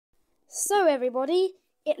So everybody,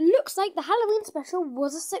 it looks like the Halloween special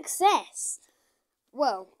was a success.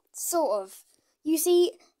 Well, sort of. You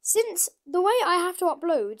see, since the way I have to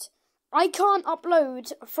upload, I can't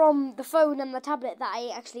upload from the phone and the tablet that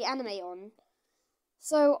I actually animate on.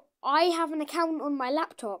 So I have an account on my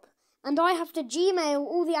laptop, and I have to Gmail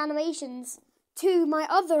all the animations to my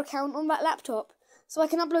other account on that laptop, so I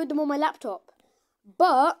can upload them on my laptop.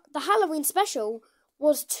 But the Halloween special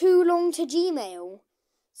was too long to Gmail.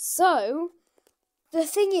 So, the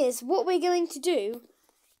thing is, what we're going to do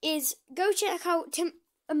is go check out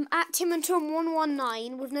at Tim and Tom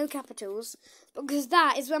 119 with no capitals, because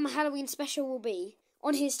that is where my Halloween special will be,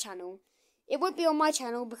 on his channel. It won't be on my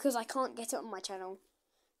channel because I can't get it on my channel.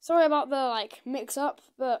 Sorry about the mix-up,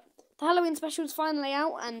 but the Halloween special is finally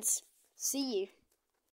out, and see you.